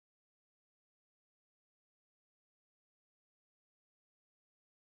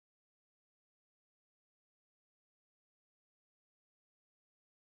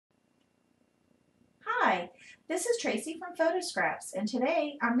This is Tracy from Photo Scraps, and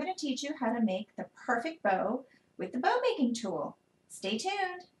today I'm going to teach you how to make the perfect bow with the bow making tool. Stay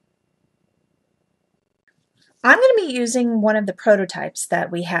tuned. I'm going to be using one of the prototypes that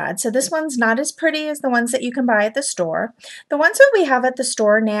we had. So this one's not as pretty as the ones that you can buy at the store. The ones that we have at the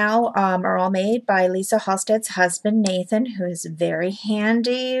store now are all made by Lisa Halstead's husband, Nathan, who is very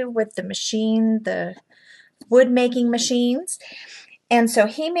handy with the machine, the wood making machines. And so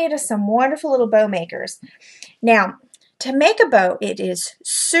he made us some wonderful little bow makers. Now, to make a bow, it is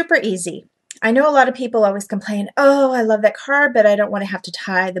super easy. I know a lot of people always complain, oh, I love that card, but I don't want to have to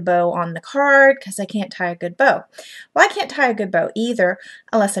tie the bow on the card because I can't tie a good bow. Well, I can't tie a good bow either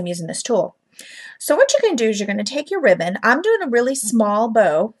unless I'm using this tool. So what you're going to do is you're going to take your ribbon. I'm doing a really small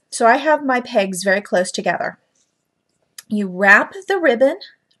bow, so I have my pegs very close together. You wrap the ribbon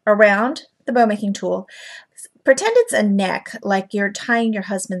around the bow making tool. Pretend it's a neck, like you're tying your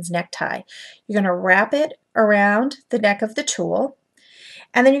husband's necktie. You're going to wrap it around the neck of the tool,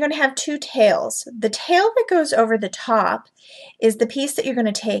 and then you're going to have two tails. The tail that goes over the top is the piece that you're going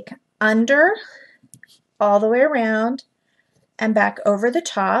to take under, all the way around, and back over the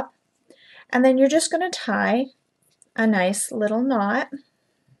top, and then you're just going to tie a nice little knot.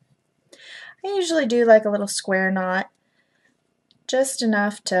 I usually do like a little square knot, just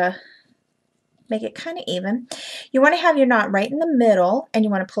enough to make it kind of even. You want to have your knot right in the middle, and you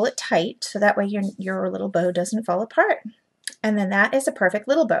want to pull it tight so that way your little bow doesn't fall apart. And then that is a perfect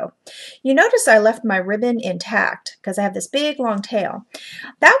little bow. You notice I left my ribbon intact because I have this big long tail.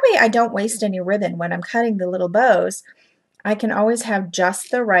 That way I don't waste any ribbon when I'm cutting the little bows. I can always have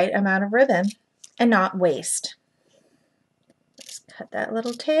just the right amount of ribbon and not waste. Just cut that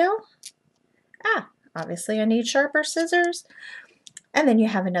little tail. Obviously I need sharper scissors. And then you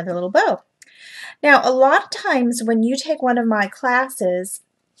have another little bow. Now, a lot of times when you take one of my classes,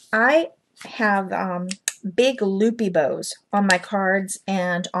 I have big loopy bows on my cards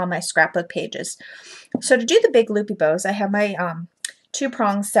and on my scrapbook pages. So to do the big loopy bows, I have my two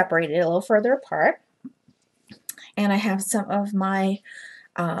prongs separated a little further apart, and I have some of my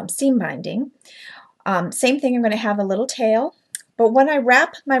seam binding. Same thing, I'm going to have a little tail, but when I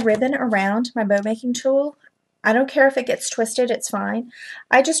wrap my ribbon around my bow making tool, I don't care if it gets twisted, it's fine.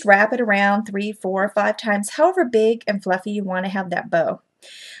 I just wrap it around 3, 4, 5 times, however big and fluffy you want to have that bow.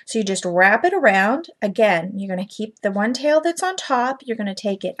 So you just wrap it around. Again, you're going to keep the one tail that's on top. You're going to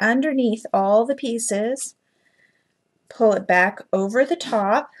take it underneath all the pieces, pull it back over the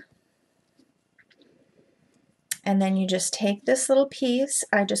top, and then you just take this little piece.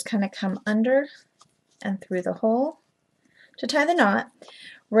 I just kind of come under and through the hole to tie the knot.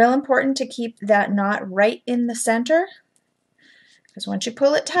 Real important to keep that knot right in the center, because once you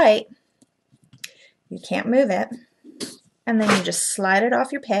pull it tight, you can't move it. And then you just slide it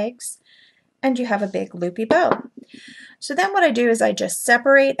off your pegs, and you have a big loopy bow. So then what I do is I just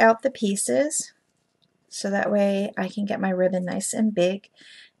separate out the pieces, so that way I can get my ribbon nice and big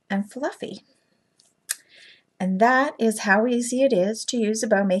and fluffy. And that is how easy it is to use a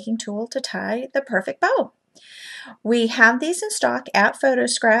bow making tool to tie the perfect bow. We have these in stock at Photo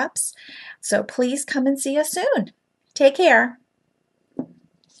Scraps, so please come and see us soon. Take care.